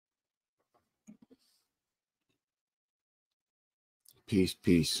Peace,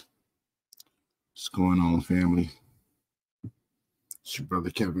 peace. What's going on, family? It's your brother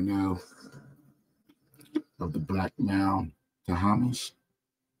Kevin L of the Black Mound, Bahamas.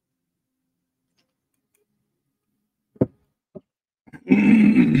 Let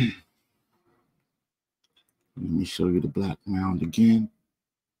me show you the Black Mound again,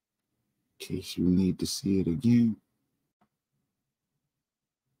 in case you need to see it again.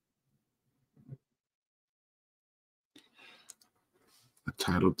 I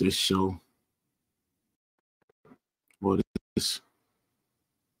titled this show, or this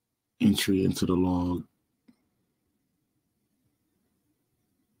entry into the log,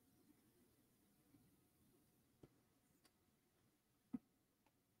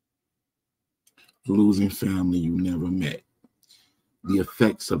 Losing Family You Never Met, the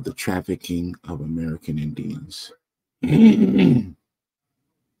effects of the trafficking of American Indians.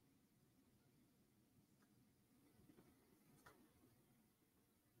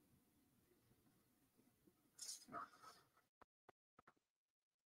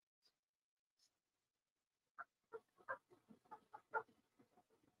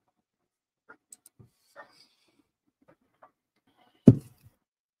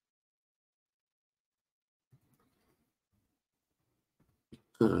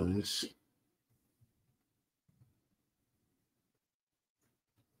 Because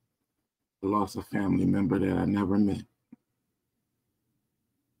I lost a family member that I never met.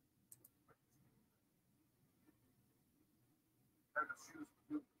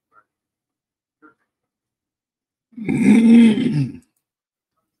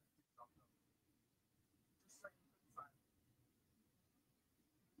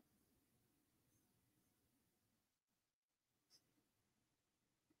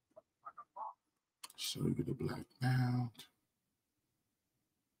 Show you the Black Mound.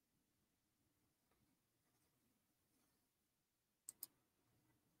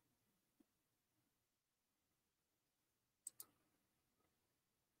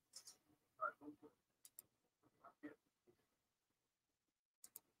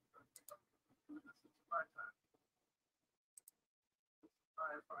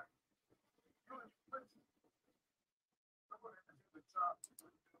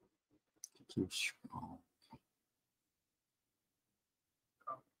 Too strong.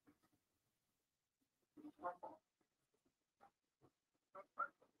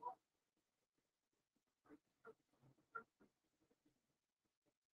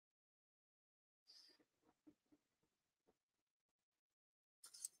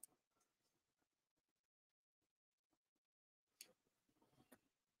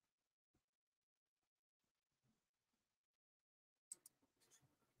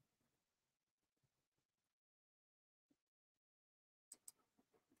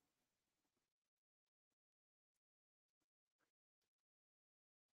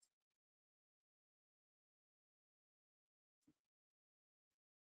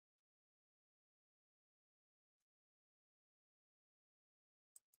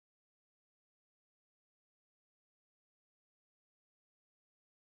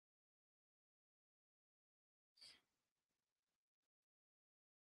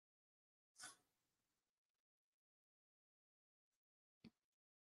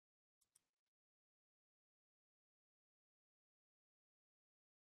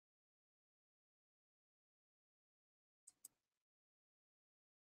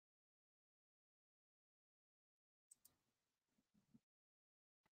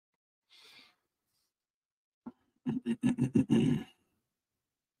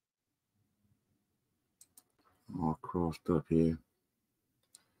 All crossed up here,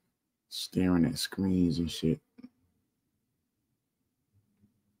 staring at screens and shit.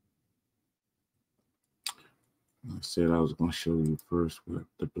 I said I was going to show you first what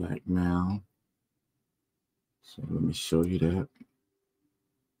the Black Mound. So let me show you that.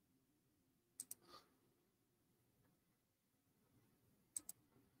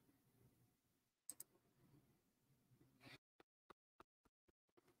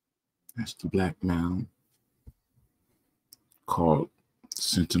 That's the Black Mound, called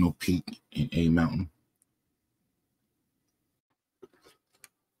Sentinel Peak in A Mountain.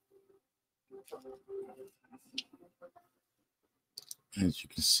 As you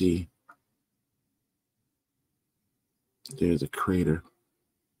can see, there's a crater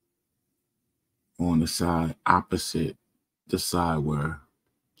on the side opposite the side where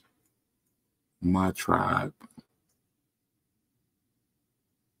my tribe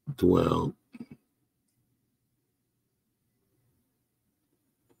dwelled.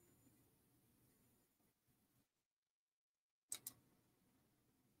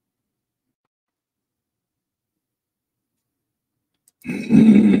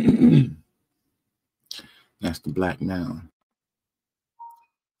 That's the Black Mound.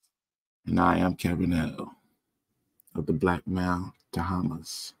 And I am Kevin L. of the Black Mound,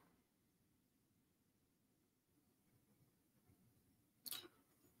 Bahamas.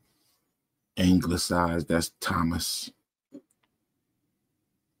 Anglicized, that's Thomas.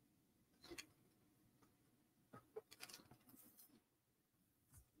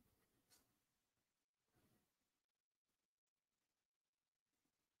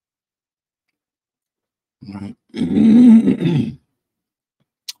 Right.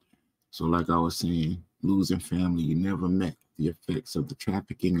 So like I was saying, losing family, you never met the effects of the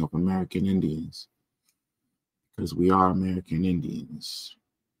trafficking of American Indians, because we are American Indians,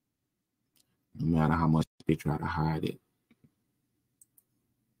 no matter how much they try to hide it.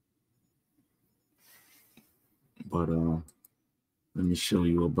 But let me show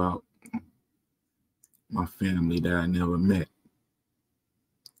you about my family that I never met,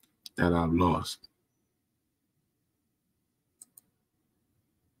 that I've lost.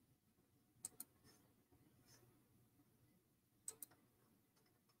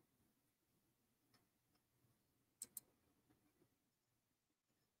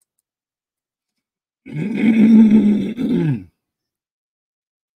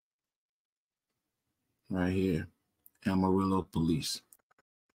 Right here, Amarillo police.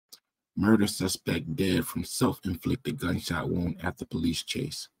 Murder suspect dead from self-inflicted gunshot wound after police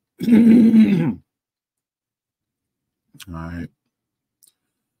chase. All right.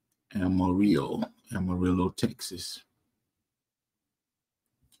 Amarillo, Texas.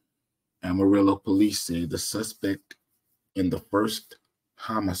 Amarillo police say the suspect in the first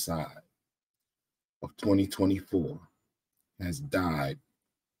homicide of 2024 has died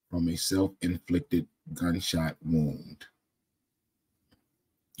from a self-inflicted gunshot wound.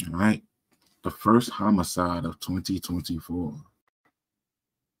 All right. The first homicide of 2024.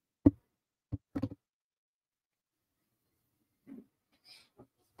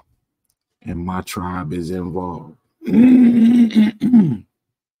 And my tribe is involved.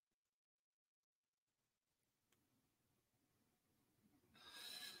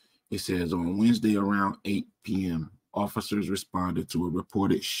 It says on Wednesday around 8 p.m., officers responded to a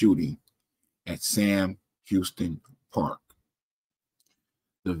reported shooting at Sam Houston Park.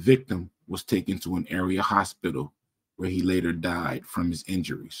 The victim was taken to an area hospital where he later died from his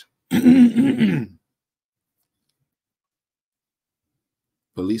injuries.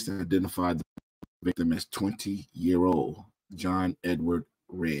 Police identified the victim as 20-year-old John Edward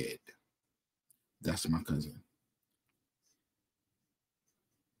Red. That's my cousin.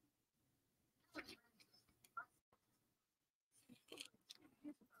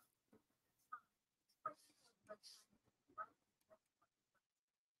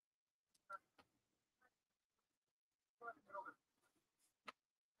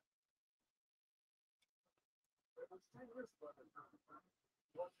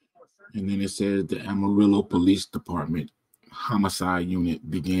 And then it says the Amarillo Police Department Homicide Unit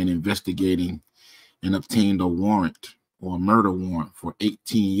began investigating and obtained a warrant or a murder warrant for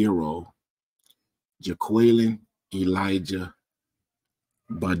 18-year-old Jaqueline Elijah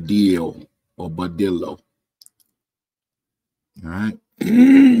Badillo or Badillo. All right.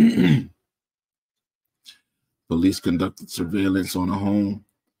 Police conducted surveillance on a home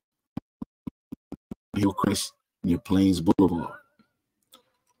Hillcrest near Plains Boulevard.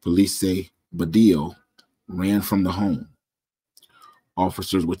 Police say Badillo ran from the home.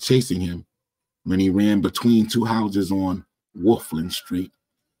 Officers were chasing him when he ran between two houses on Wolfland Street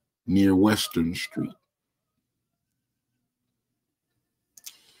near Western Street.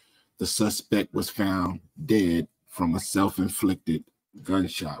 The suspect was found dead from a self-inflicted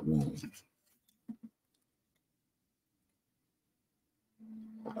gunshot wound.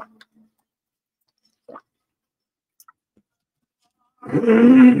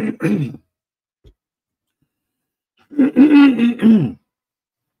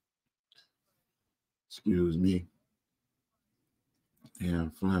 Excuse me. Yeah,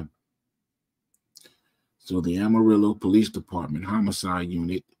 fine. So the Amarillo Police Department Homicide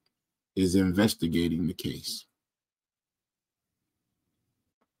Unit is investigating the case.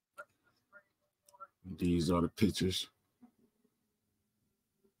 These are the pictures.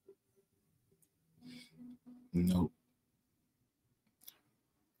 Nope.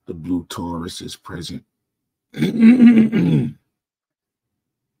 The blue Taurus is present.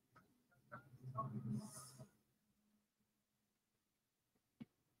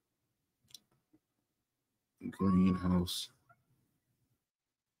 Greenhouse.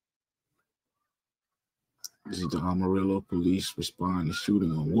 This is the Amarillo police respond to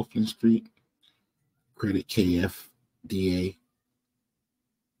shooting on Wolfland Street. Credit KFDA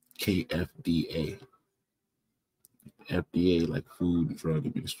KFDA. FDA, like Food and Drug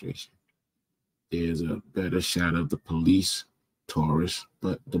Administration. There's a better shot of the police Taurus,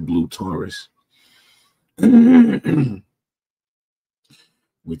 but the blue Taurus, which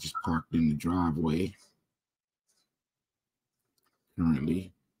is parked in the driveway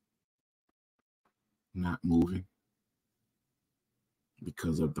currently, not moving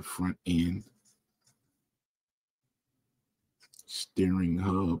because of the front end steering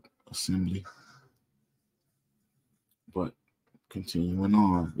hub assembly. But continuing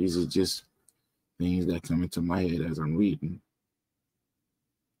on, these are just things that come into my head as I'm reading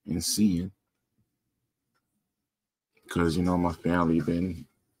and seeing, because my family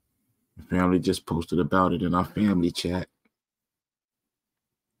just posted about it in our family chat.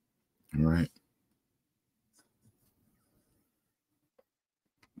 All right.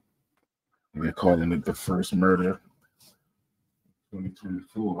 They're calling it the first murder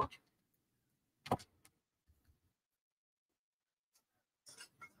 2024.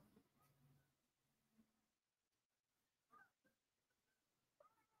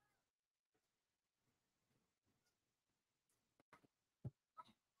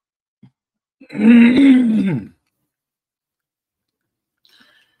 And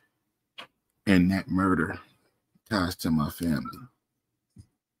that murder ties to my family.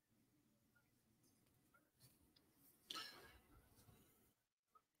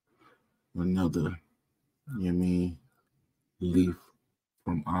 Another, leaf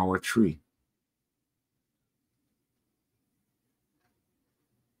from our tree.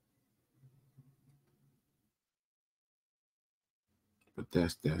 But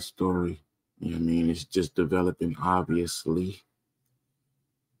that's that story. It's just developing, obviously.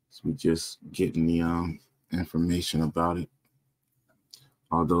 So we just getting the information about it.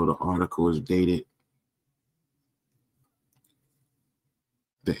 Although the article is dated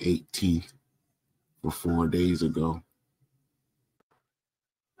the 18th, for 4 days ago.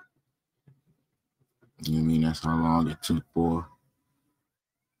 That's how long it took for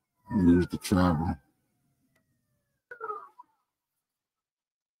news to travel.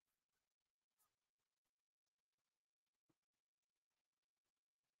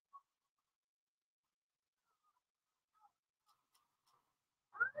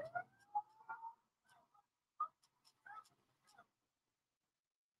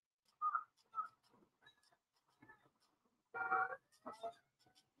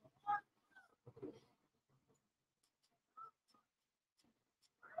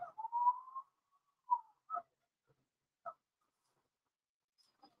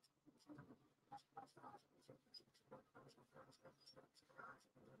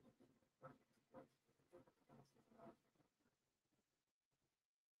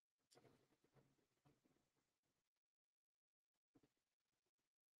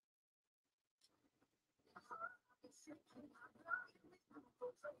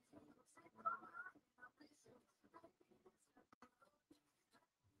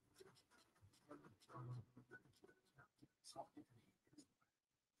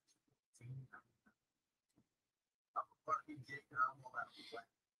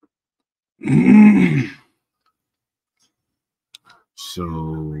 So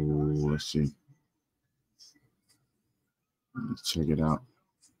let's see. Let's check it out.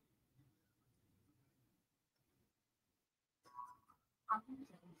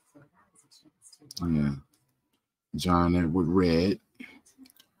 Yeah. John Edward Red,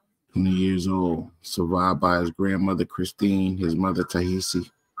 20 years old, survived by his grandmother Christine, his mother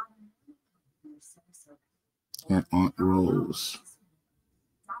Tahisi, and Aunt Rose,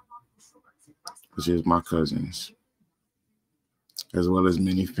 which is my cousins, as well as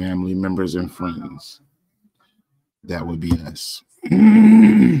many family members and friends. That would be us.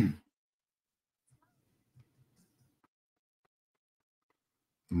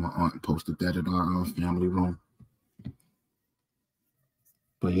 My aunt posted that in our family room.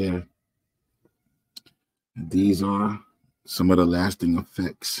 But yeah, these are some of the lasting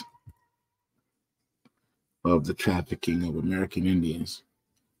effects of the trafficking of American Indians,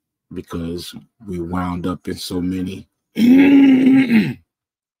 because we wound up in so many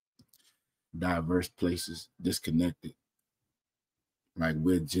diverse places, disconnected. Like,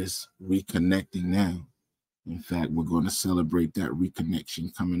 we're just reconnecting now. In fact, we're going to celebrate that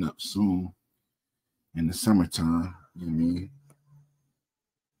reconnection coming up soon in the summertime.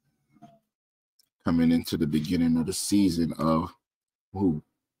 Coming into the beginning of the season of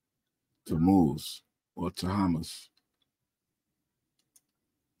Tammuz or Tahamas.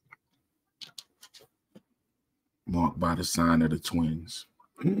 Marked by the sign of the twins.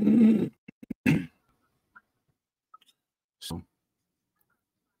 So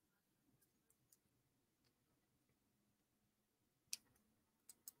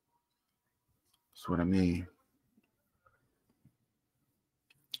That's what I mean.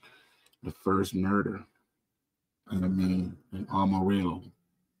 The first murder, in Amarillo.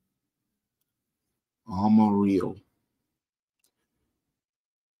 Amarillo.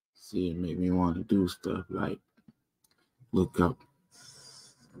 See, it made me want to do stuff like look up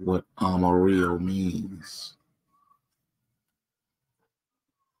what Amarillo means.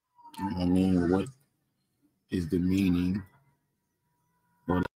 What is the meaning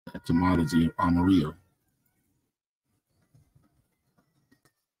or the etymology of Amarillo?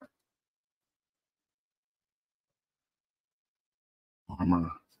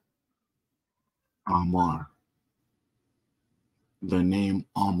 Amar. The name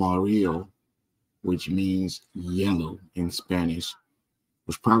Amarillo, which means yellow in Spanish,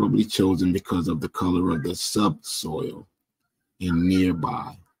 was probably chosen because of the color of the subsoil in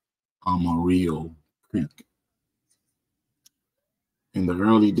nearby Amarillo Creek. In the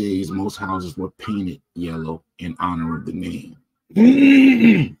early days, most houses were painted yellow in honor of the name.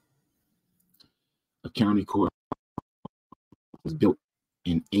 A county court was built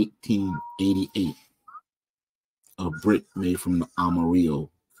in 1888 of brick made from the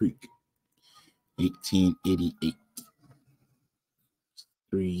Amarillo Creek. 1888.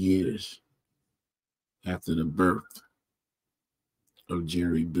 3 years after the birth of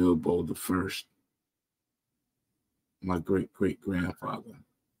Jerry Bilbo the First, my great-great-grandfather.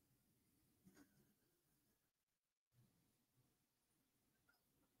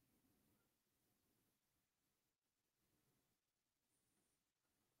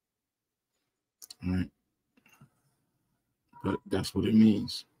 All right. But that's what it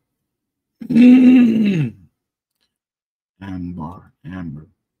means. Amber.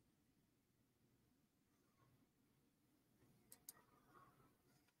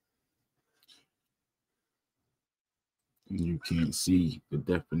 You can't see the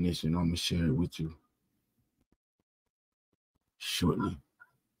definition. I'm going to share it with you shortly.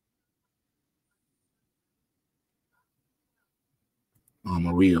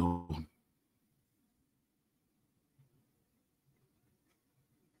 Amarillo.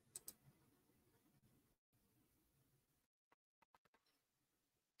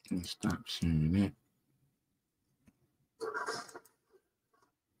 Let's stop sharing that.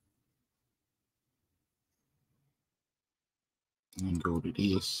 And go to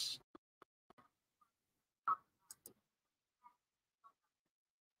this.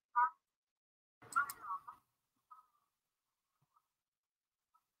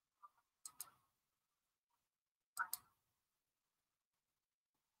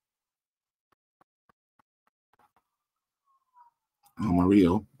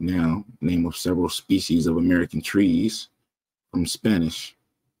 Amarillo, now name of several species of American trees, from Spanish,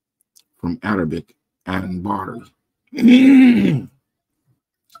 from Arabic, ambar,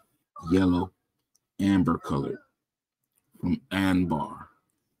 yellow, amber colored, from amber,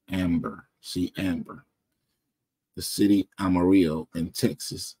 see amber. The city Amarillo in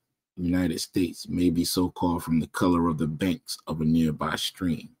Texas, United States, may be so called from the color of the banks of a nearby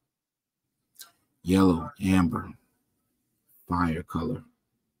stream. Yellow, amber, fire color,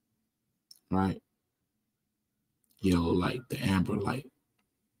 right? Yellow light, the amber light.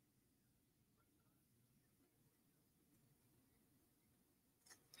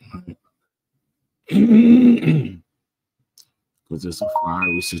 Because it's a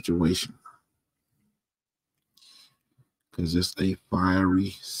fiery situation. Because it's a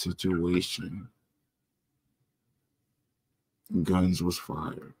fiery situation. Guns was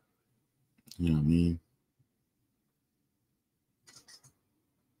fired. You know what I mean?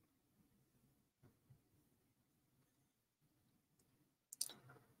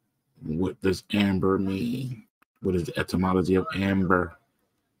 What does amber mean? What is the etymology of amber?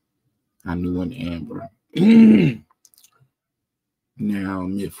 I knew an amber. Now,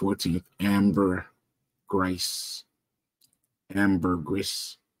 mid-14th,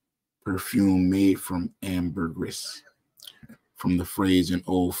 ambergris, perfume made from ambergris, from the phrase in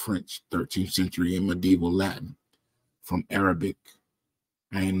Old French, 13th century and medieval Latin, from Arabic,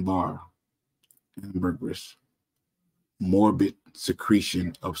 ambergris, morbid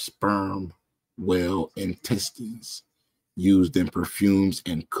secretion of sperm whale intestines used in perfumes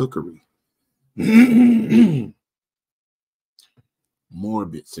and cookery.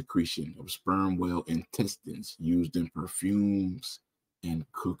 Morbid secretion of sperm whale intestines used in perfumes and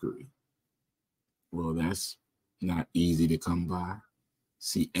cookery. Well, that's not easy to come by.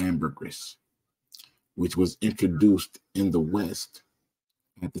 See ambergris, which was introduced in the West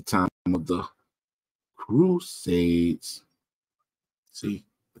at the time of the Crusades. See,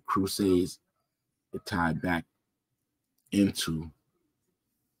 the Crusades, it tied back into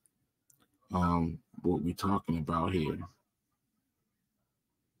what we're talking about here,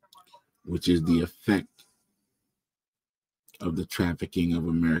 which is the effect of the trafficking of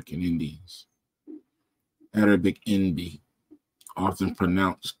American Indians. Arabic Indi, often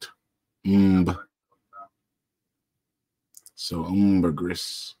pronounced umb, so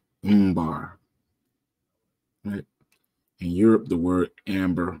umbergris, umbar, right? In Europe, the word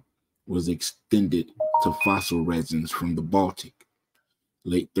amber was extended to fossil resins from the Baltic,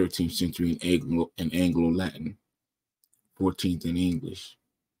 late 13th century in Anglo-Latin, 14th in English,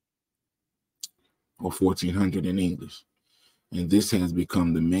 or 1400 in English. And this has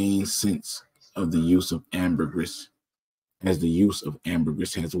become the main sense of the use of ambergris, as the use of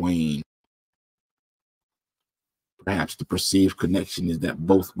ambergris has waned. Perhaps the perceived connection is that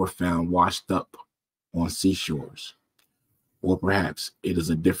both were found washed up on seashores. Or perhaps it is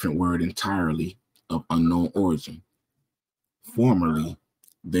a different word entirely of unknown origin. Formerly,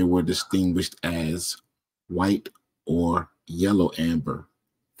 they were distinguished as white or yellow amber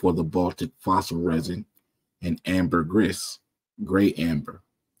for the Baltic fossil resin and ambergris, gray amber.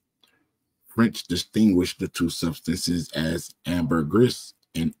 French distinguished the two substances as ambergris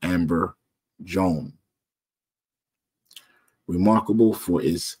and amber jaune. Remarkable for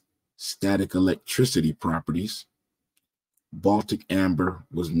its static electricity properties, Baltic amber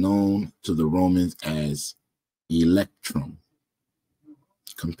was known to the Romans as electrum,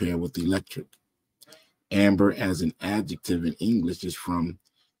 compared with electric. Amber as an adjective in English is from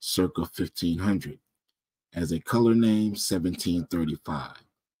circa 1500. As a color name, 1735.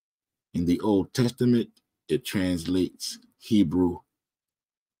 In the Old Testament, it translates Hebrew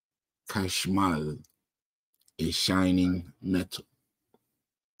kashmal, a shining metal,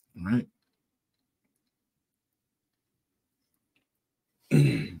 right?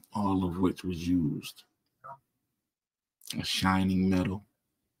 All of which was used. A shining metal,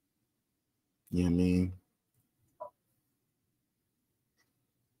 you know what I mean?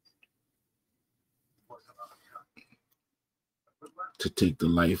 To take the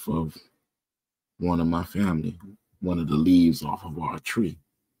life of one of my family, one of the leaves off of our tree.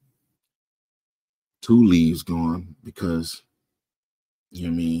 2 leaves gone because, you know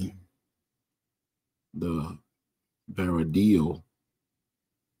what I mean, the Baradillo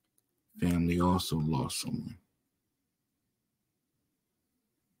family also lost someone.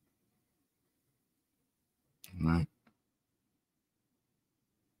 Right?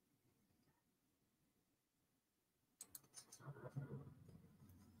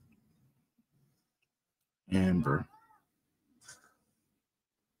 Amber.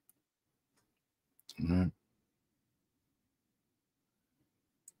 Right?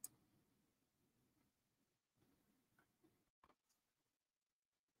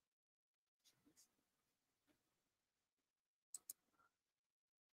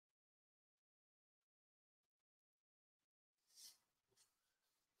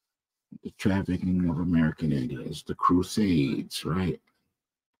 The trafficking of American Indians, the Crusades, right?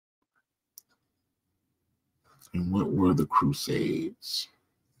 And what were the Crusades?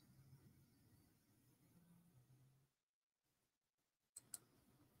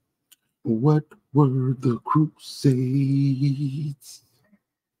 What were the Crusades?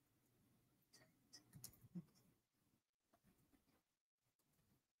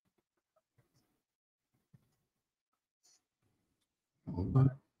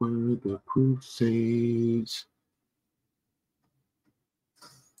 What were the Crusades?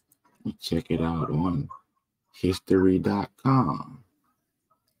 Check it out on history.com.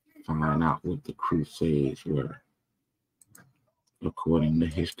 Find out what the Crusades were, according to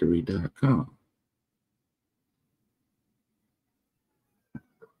history.com.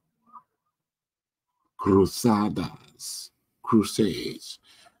 Cruzadas, Crusades,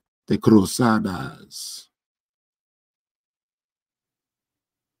 the Cruzadas.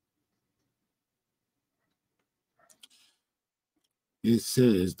 It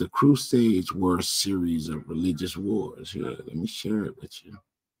says the Crusades were a series of religious wars. Here, let me share it with you.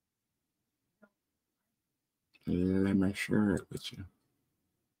 Let me share it with you.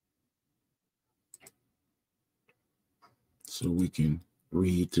 So we can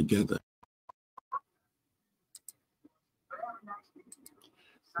read together.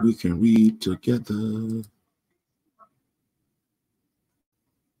 We can read together.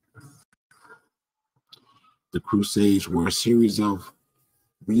 The Crusades were a series of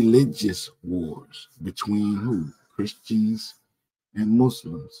religious wars between who? Christians and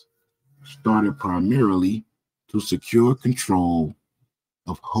Muslims, started primarily to secure control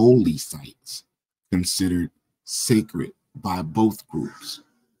of holy sites considered sacred by both groups.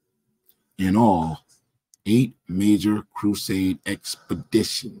 In all, 8 major crusade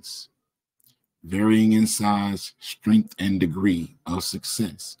expeditions varying in size, strength, and degree of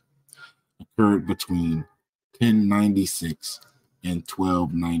success, occurred between 1096 and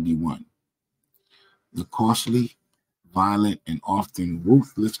 1291. The costly, violent, and often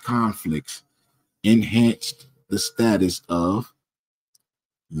ruthless conflicts enhanced the status of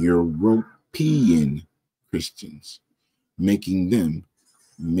European Christians, making them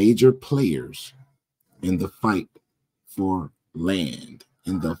major players in the fight for land,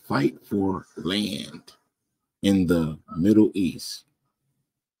 in the Middle East.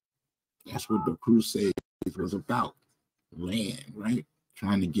 That's what the Crusades was about. Land, right?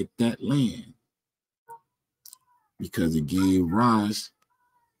 Trying to get that land. Because it gave rise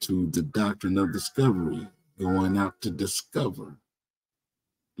to the doctrine of discovery, going out to discover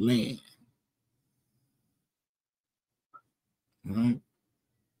land. Right?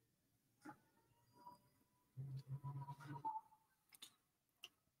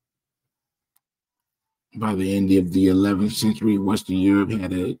 By the end of the 11th century, Western Europe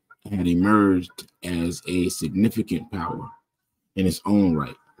had emerged as a significant power in its own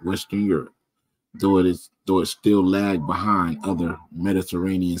right. Western Europe, though it still lagged behind other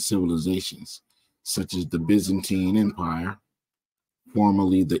Mediterranean civilizations, such as the Byzantine Empire,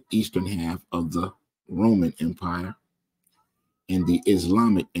 formerly the eastern half of the Roman Empire, and the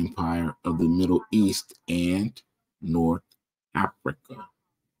Islamic Empire of the Middle East and North Africa,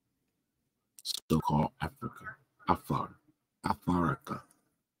 so-called Africa, Africa.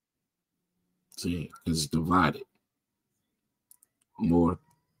 See, it's divided. North,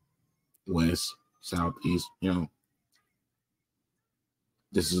 west, southeast,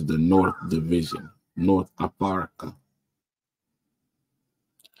 this is the North Division, North Africa.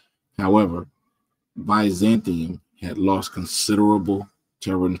 However, Byzantium had lost considerable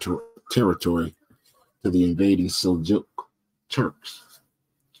territory to the invading Seljuk Turks.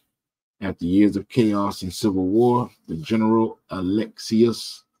 After years of chaos and civil war, the general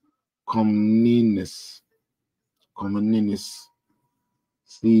Alexius Comnenus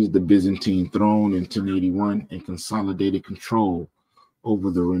seized the Byzantine throne in 1081 and consolidated control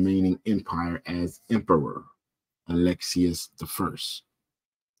over the remaining empire as emperor. Alexius I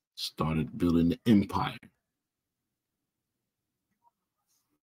started building the empire.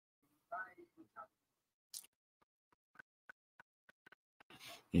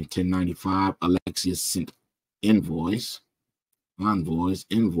 In 1095, Alexius sent envoys.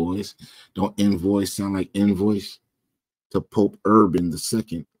 Don't invoice sound like invoice? To Pope Urban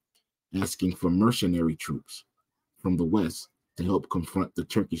II, asking for mercenary troops from the west to help confront the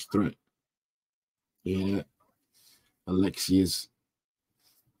Turkish threat. Yeah, Alexius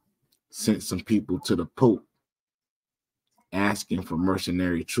sent some people to the Pope asking for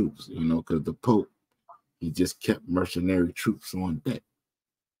mercenary troops, because the Pope, he just kept mercenary troops on deck.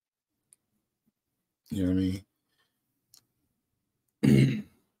 You know what I mean?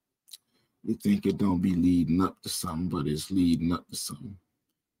 You think it don't be leading up to something, but it's leading up to something.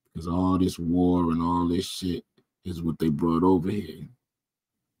 Because all this war and all this shit is what they brought over here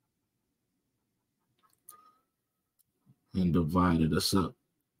and divided us up.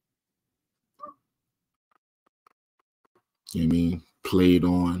 You know what I mean? Played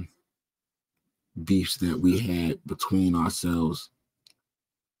on beefs that we had between ourselves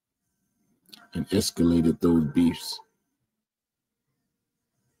and escalated those beefs.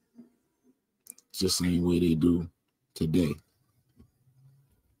 Just the same way they do today.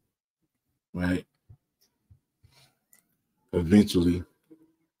 Right? Eventually,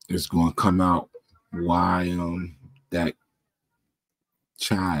 it's going to come out why that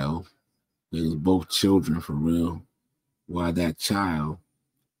child, they was both children for real, why that child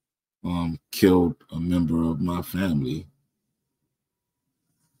killed a member of my family,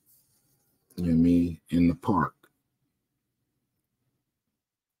 you know what I mean, in the park.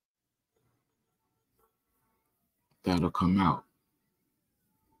 That'll come out.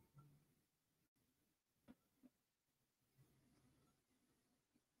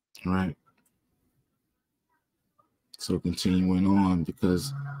 Right? So continuing on,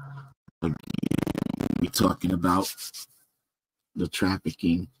 because we're talking about the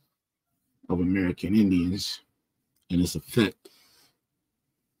trafficking of American Indians and its effect,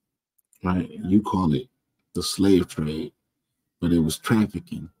 right? You call it the slave trade, but it was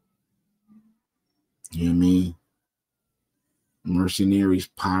trafficking. You know what I mean? Mercenaries,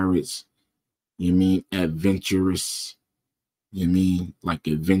 pirates, you mean adventurous, you mean like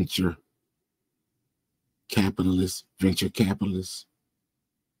adventure capitalists, venture capitalists,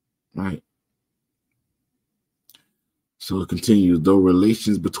 right? So it continues, though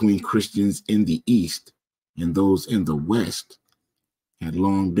relations between Christians in the East and those in the West had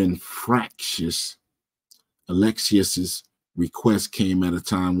long been fractious, Alexius's request came at a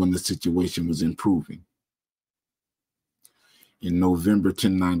time when the situation was improving. In November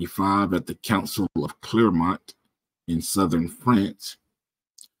 1095, at the Council of Clermont in southern France,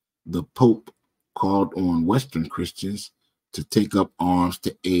 the Pope called on Western Christians to take up arms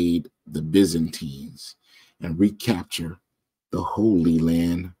to aid the Byzantines and recapture the Holy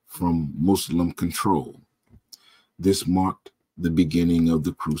Land from Muslim control. This marked the beginning of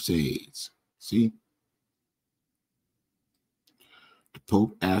the Crusades. See? The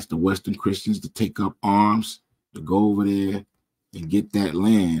Pope asked the Western Christians to take up arms, to go over there and get that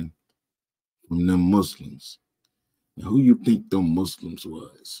land from them Muslims. Now, who you think them Muslims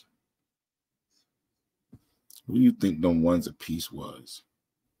was? Who you think them ones of peace was?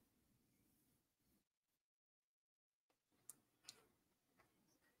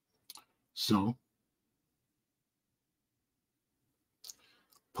 So,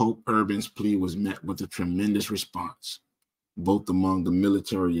 Pope Urban's plea was met with a tremendous response, both among the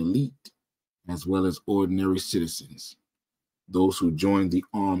military elite as well as ordinary citizens. Those who joined the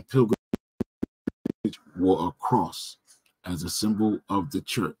armed pilgrimage wore a cross as a symbol of the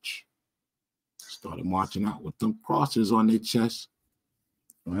church. Started marching out with them crosses on their chest.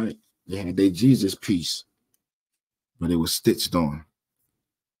 Right? They had their Jesus piece, but it was stitched on.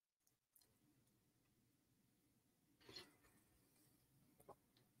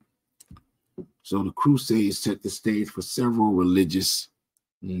 So the Crusades set the stage for several religious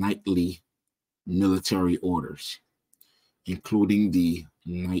knightly military orders, including the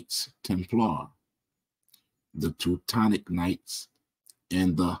Knights Templar, the Teutonic Knights,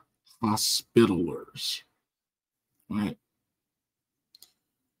 and the Hospitallers. Right?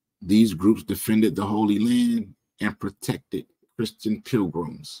 These groups defended the Holy Land and protected Christian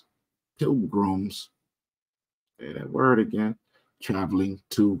pilgrims. Pilgrims, say that word again, traveling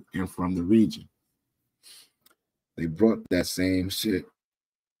to and from the region. They brought that same shit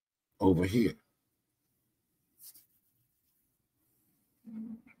over here.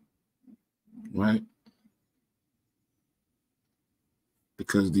 Right?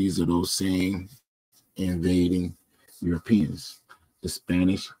 Because these are those same invading Europeans, the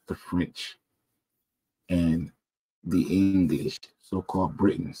Spanish, the French, and the English, so-called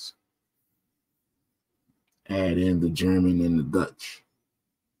Britons. Add in the German and the Dutch.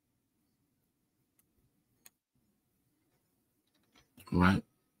 Right?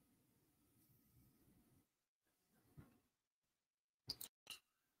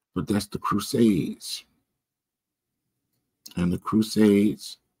 But that's the Crusades. And the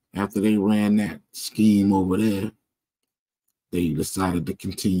Crusades, after they ran that scheme over there, they decided to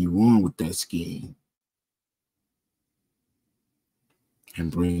continue on with that scheme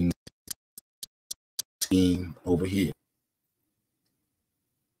and bring the scheme over here.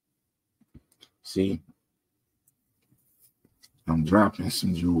 See? I'm dropping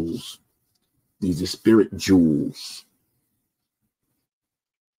some jewels. These are spirit jewels.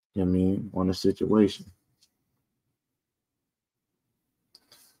 You know what I mean? On the situation.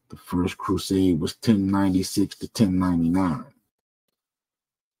 The first crusade was 1096 to 1099.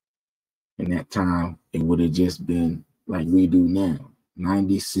 In that time, it would have just been like we do now,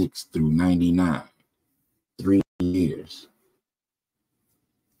 96 through 99, 3 years.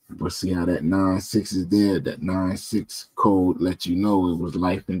 But see how that 9-6 is there? That 9-6 code lets you know it was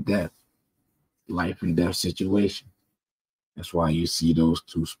life and death situation. That's why you see those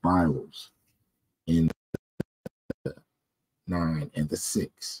two spirals in the 9 and the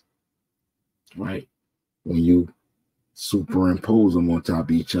 6, right? When you superimpose them on top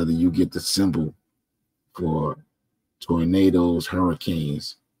of each other, you get the symbol for tornadoes,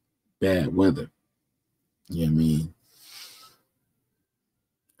 hurricanes, bad weather. You know what I mean?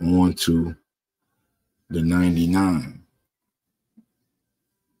 On to the 99.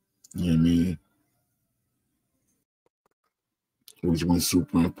 You know what I mean? Which when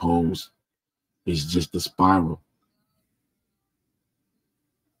superimposed is just a spiral.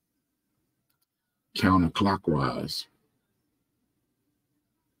 Counterclockwise.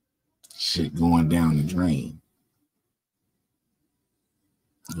 Shit going down the drain.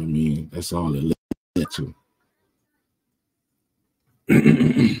 You know what I mean? That's all it led to.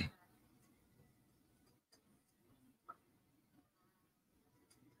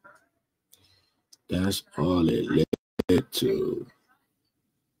 That's all it led to.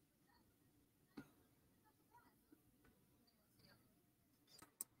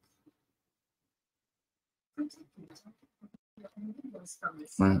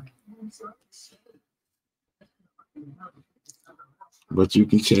 Right. But you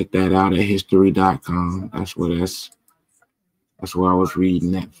can check that out at history.com. That's where that's That's where I was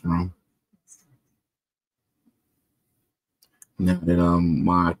reading that from. Now that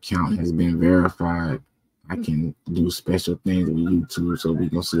my account has been verified, I can do special things with YouTube, so we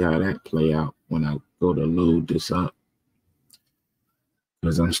gonna see how that play out when I go to load this up.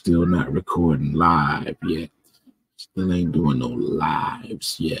 Because I'm still not recording live yet. Still ain't doing no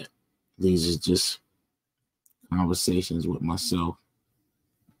lives yet. These is just conversations with myself.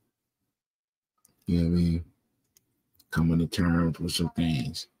 You know what I mean? Coming to terms with some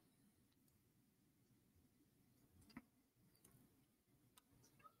things.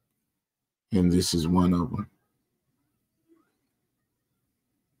 And this is one of them.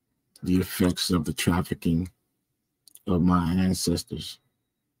 The effects of the trafficking of my ancestors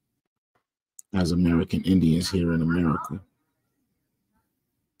as American Indians here in America.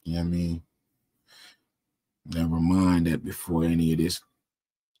 You know what I mean? Never mind that before any of this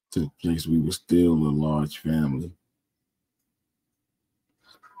took place, we were still a large family.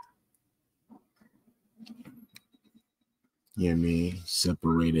 You know what I mean?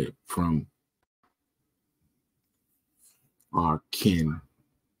 Separated from our kin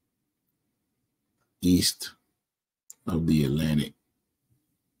east of the Atlantic,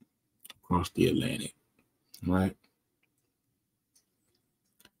 across the Atlantic, right?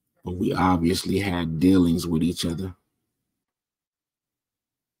 But we obviously had dealings with each other.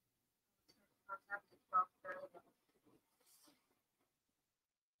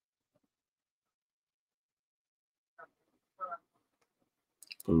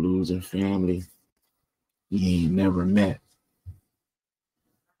 For losing family you ain't never met.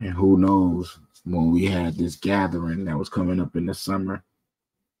 And who knows, when we had this gathering that was coming up in the summer,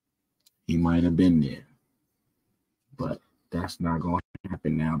 he might have been there. But that's not going to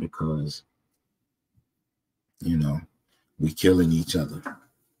happen now because, you know, we killing each other,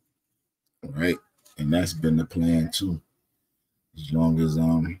 right? And that's been the plan too. As long as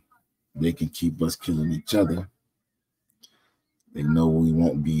they can keep us killing each other, they know we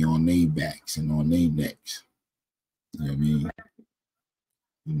won't be on their backs and on their necks. You know what I mean?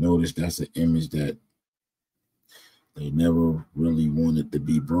 You notice that's an image that they never really wanted to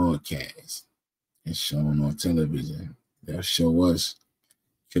be broadcast and shown on television. They'll show us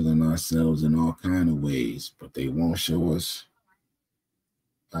killing ourselves in all kind of ways, but they won't show us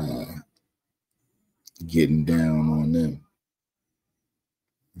getting down on them.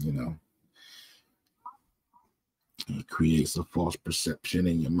 You know, it creates a false perception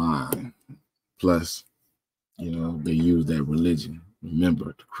in your mind. Plus, you know, they use that religion. Remember,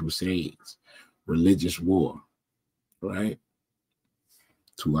 the Crusades, religious war, right?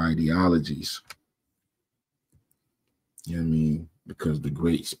 Two ideologies. You know what I mean? Because the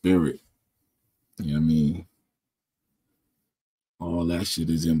Great Spirit, you know what I mean? All that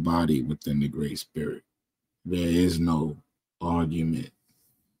shit is embodied within the Great Spirit. There is no argument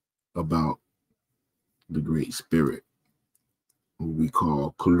about the Great Spirit, who we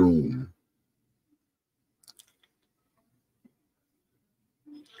call Kulum.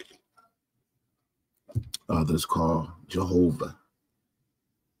 Others call Jehovah.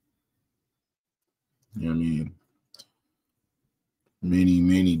 You know what I mean? Many,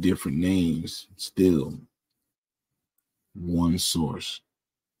 many different names, still one source.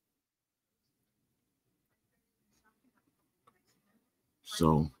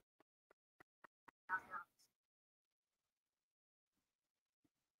 So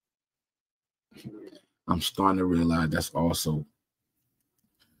I'm starting to realize that's also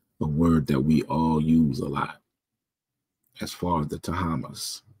a word that we all use a lot as far as the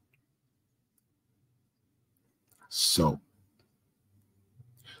Tahamas. So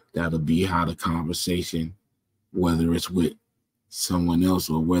that'll be how the conversation, whether it's with someone else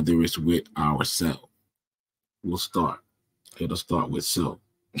or whether it's with ourselves, will start. It'll start with self.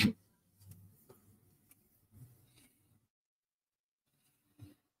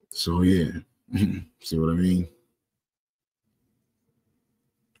 So yeah, see what I mean?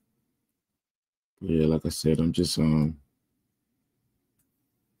 Yeah, like I said, I'm just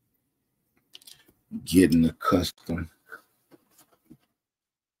getting accustomed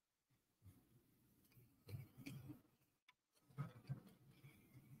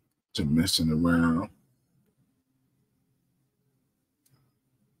to messing around.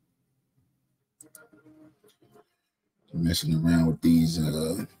 Messing around with these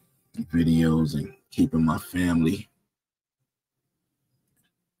videos and keeping my family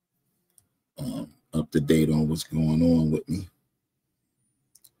up to date on what's going on with me.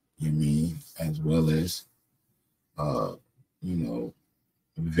 You know what I mean? As well as, you know,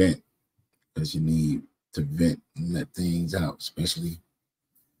 vent, because you need to vent and let things out, especially,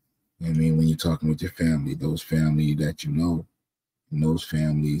 you know what I mean, when you're talking with your family, those family that you know And those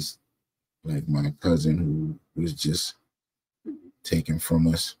families, like my cousin who was just taken from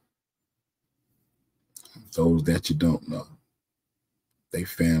us, those that you don't know, they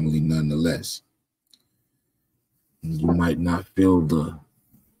family nonetheless. And you might not feel the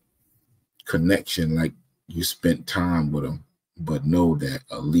connection like you spent time with them, but know that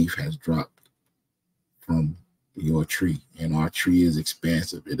a leaf has dropped from your tree, and our tree is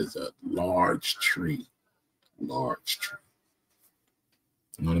expansive. It is a large tree, large tree.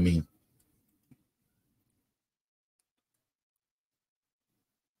 You know what I mean?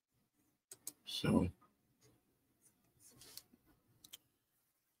 So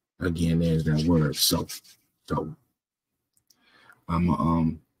again, there's that word. So I'm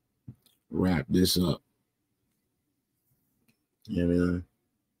gonna wrap this up. You know what I mean?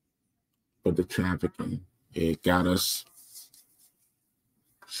 But the trafficking, it got us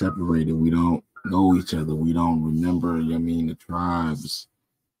separated. We don't know each other. We don't remember, you know what I mean, the tribes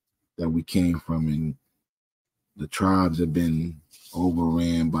that we came from. And the tribes have been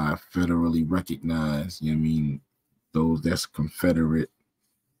overran by federally recognized, you know what I mean, those that's Confederate,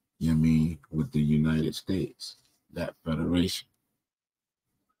 you know what I mean, with the United States, that federation.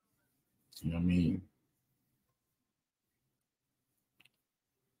 You know what I mean?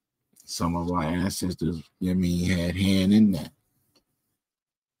 Some of our ancestors, you know what I mean, had hand in that.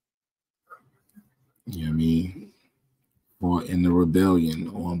 You know what I mean? Or in the rebellion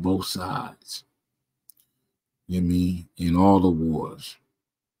on both sides. You know what I mean? In all the wars.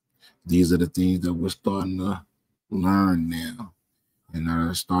 These are the things that we're starting to learn now and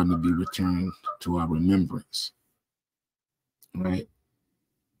are starting to be returned to our remembrance. Right?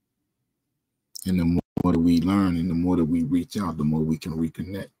 And the more that we learn and the more that we reach out, the more we can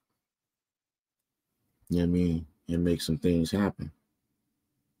reconnect. You know what I mean? And make some things happen.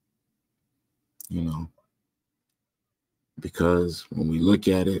 You know? Because when we look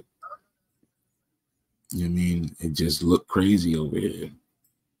at it, you know what I mean, it just looked crazy over here.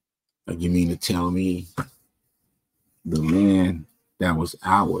 Like, you mean to tell me the land that was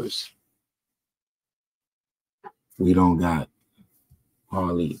ours, we don't got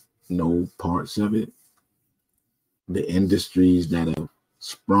hardly no parts of it? The industries that have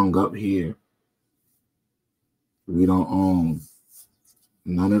sprung up here, we don't own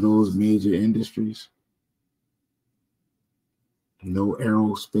none of those major industries. No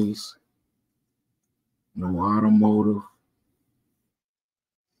aerospace, no automotive,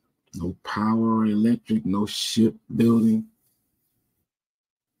 no power electric, no shipbuilding.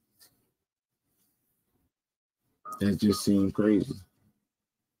 That just seemed crazy.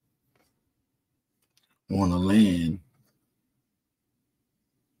 On a land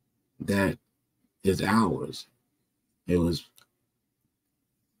that is ours. It was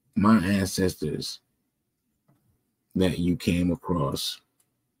my ancestors that you came across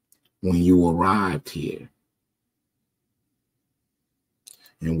when you arrived here.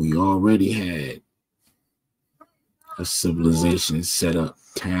 And we already had a civilization set up,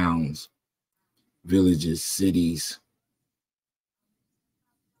 towns, villages, cities.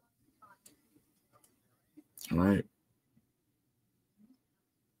 Right?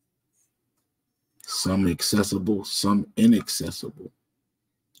 Some accessible, some inaccessible.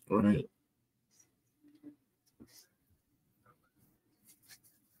 Right?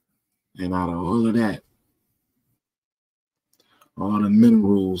 And out of all of that, all the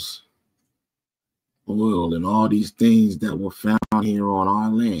minerals, oil, and all these things that were found here on our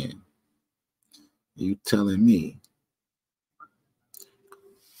land, you telling me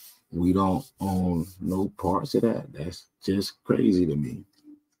we don't own no parts of that? That's just crazy to me.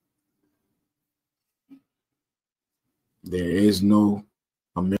 There is no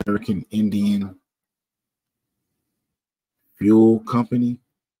American Indian fuel company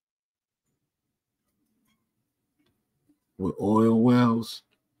with oil wells.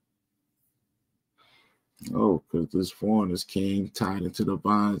 Oh, because these foreigners came, tied into the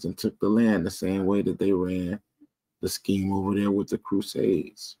vines, and took the land the same way that they ran the scheme over there with the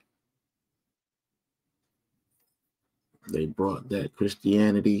Crusades. They brought that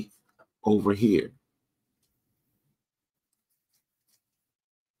Christianity over here.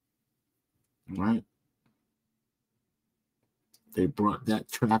 Right? They brought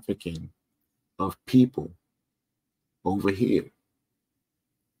that trafficking of people over here.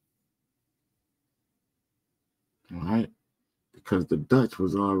 All right? Because the Dutch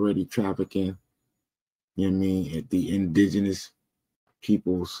was already trafficking, you know what I mean, at the indigenous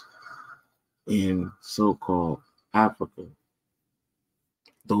peoples in so-called Africa.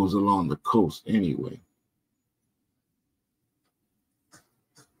 Those along the coast anyway.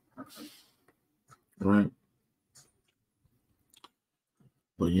 Right?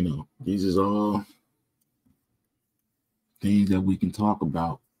 But, these is all things that we can talk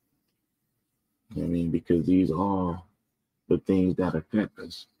about. Because these are the things that affect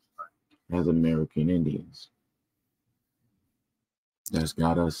us as American Indians. That's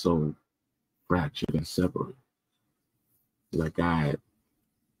got us so fractured and separate. Like I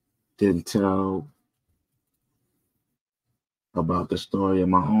didn't tell about the story of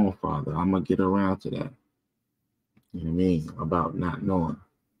my own father. I'm going to get around to that. About not knowing.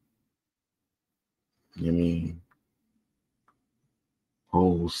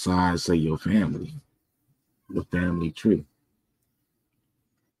 Whole sides of your family, the family tree.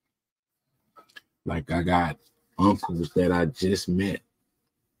 Like I got uncles that I just met,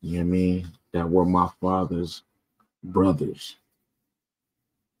 that were my father's brothers.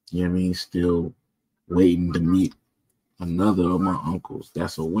 Still waiting to meet another of my uncles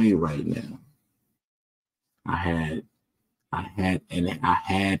that's away right now. I had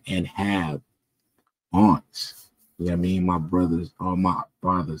and have aunts. My brothers or my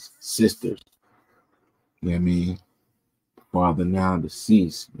father's sisters. Father now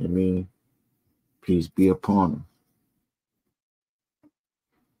deceased. Peace be upon him.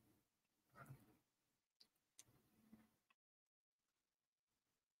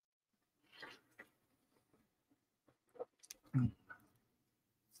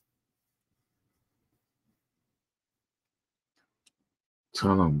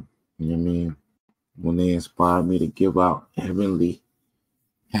 Tell them, when they inspired me to give out heavenly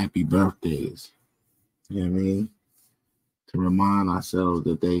happy birthdays, to remind ourselves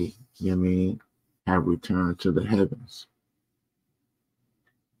that they, have returned to the heavens,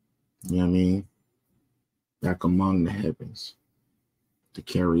 back among the heavens to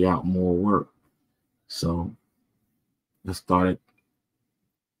carry out more work. So I started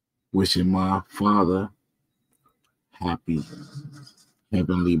wishing my father happy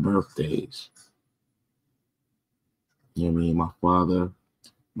heavenly birthdays. My father,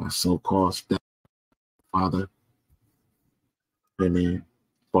 my so-called stepfather,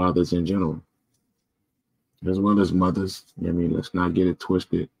 fathers in general, as well as mothers. Let's not get it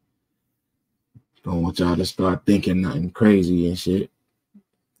twisted. Don't want y'all to start thinking nothing crazy and shit,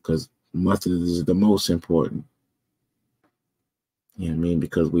 because mothers is the most important.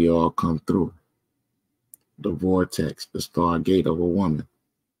 Because we all come through the vortex, the stargate of a woman.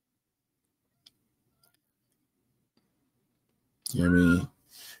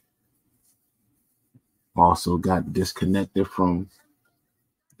 Also got disconnected from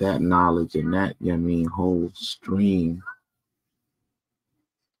that knowledge and that, whole stream,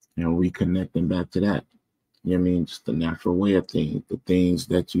 and reconnecting back to that. Just the natural way of things, the things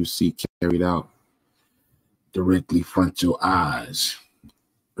that you see carried out directly front your eyes.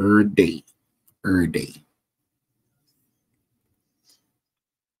 Day.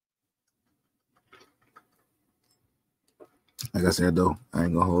 Like I said, though, I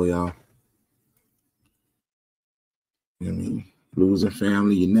ain't gonna hold y'all. Losing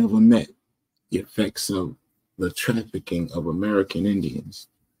family you never met. The effects of the trafficking of American Indians.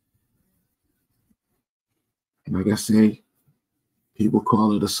 Like I say, people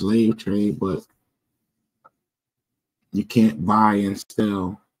call it a slave trade, but you can't buy and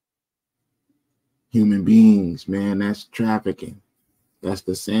sell human beings, man. That's trafficking. That's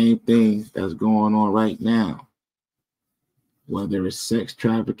the same thing that's going on right now. Whether it's sex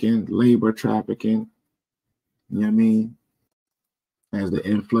trafficking, labor trafficking, as the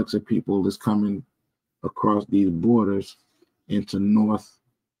influx of people is coming across these borders into North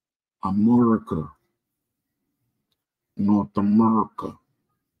America.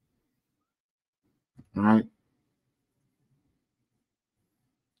 Right?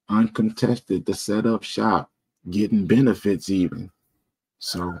 Uncontested to set up shop, getting benefits even.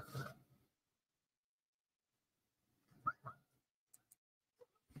 So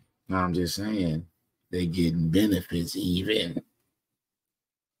I'm just saying, they getting benefits even.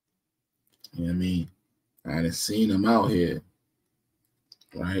 I done seen them out here,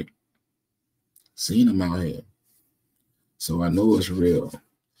 right? Seen them out here. So I know it's real.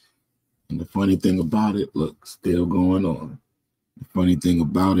 And the funny thing about it, look, still going on. The funny thing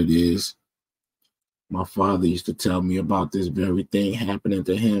about it is, my father used to tell me about this very thing happening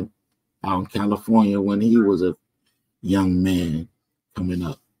to him out in California when he was a young man coming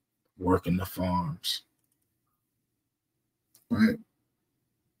up, working the farms. Right?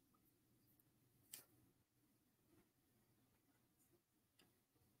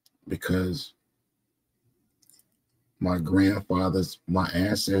 Because my grandfathers, my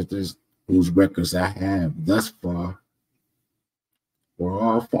ancestors, whose records I have thus far, were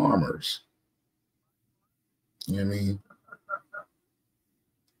all farmers.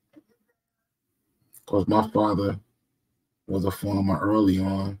 Because my father was a farmer early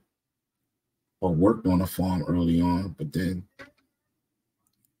on, or worked on a farm early on, but then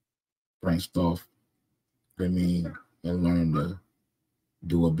branched off, and learned to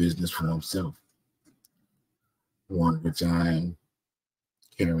do a business for himself, one which I am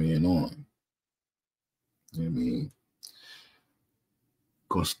carrying on.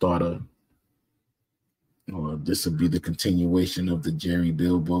 Gonna start or this will be the continuation of the Jerry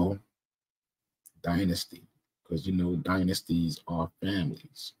Bilbo dynasty, because dynasties are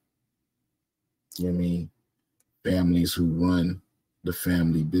families. Families who run the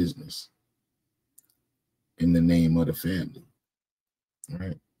family business in the name of the family,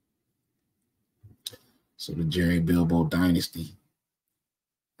 right? So the Jerry Bilbo dynasty,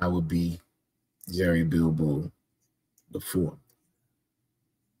 I would be Jerry Bilbo the fourth,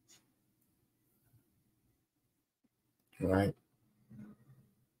 right?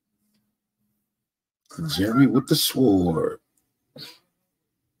 Jerry with the sword.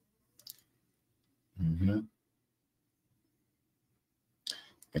 And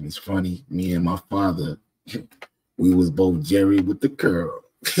it's funny, me and my father, we was both Jerry with the curl.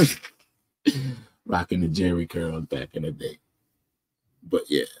 Rocking the Jerry curls back in the day. But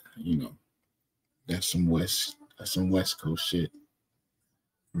yeah, that's some West Coast shit.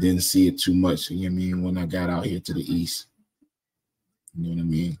 Didn't see it too much, when I got out here to the East. You know what I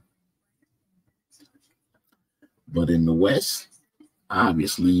mean? But in the West,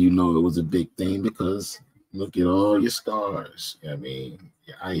 obviously, it was a big thing because look at all your stars. Your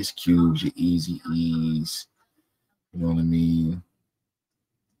Ice Cubes, your Easy E's, you know what I mean?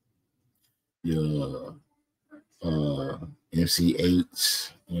 Your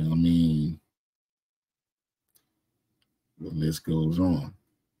MC8s, you know what I mean? The list goes on.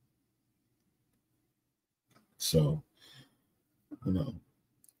 So,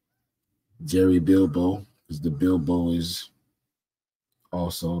 Jerry Bilbo, because the Bilbo is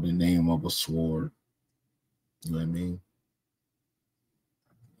also the name of a sword. You know what I mean?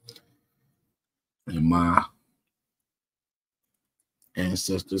 And my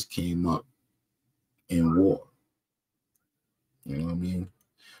ancestors came up in war. You know what I mean?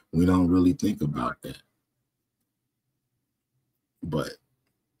 We don't really think about that. But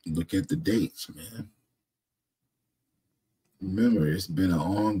look at the dates, man. Remember, it's been an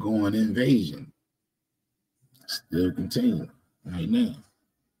ongoing invasion. Still continuing right now.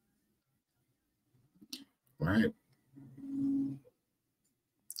 Right?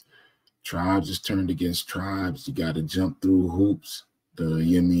 Tribes is turned against tribes. You got to jump through hoops.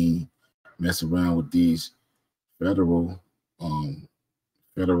 Mess around with these federally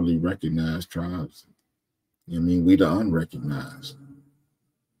recognized tribes. We the unrecognized.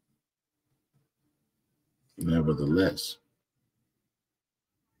 Nevertheless,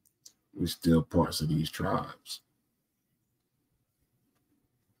 we're still parts of these tribes.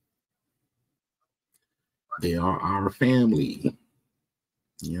 They are our family.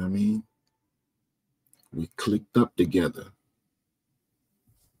 You know what I mean? We clicked up together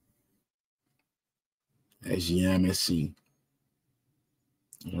as Yamasee.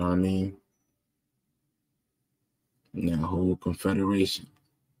 You know what I mean? And that whole confederation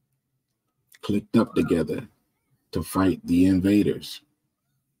clicked up together to fight the invaders.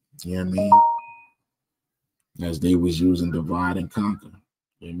 You know what I mean? As they was using divide and conquer.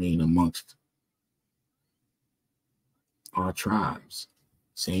 You know what I mean? Amongst our tribes.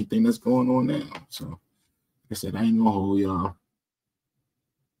 Same thing that's going on now. So, like I said, I ain't gonna hold y'all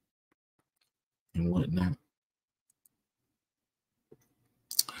and whatnot.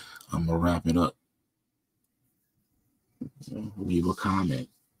 I'm gonna wrap it up. Leave a comment.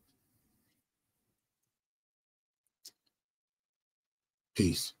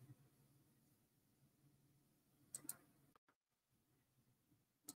 Peace.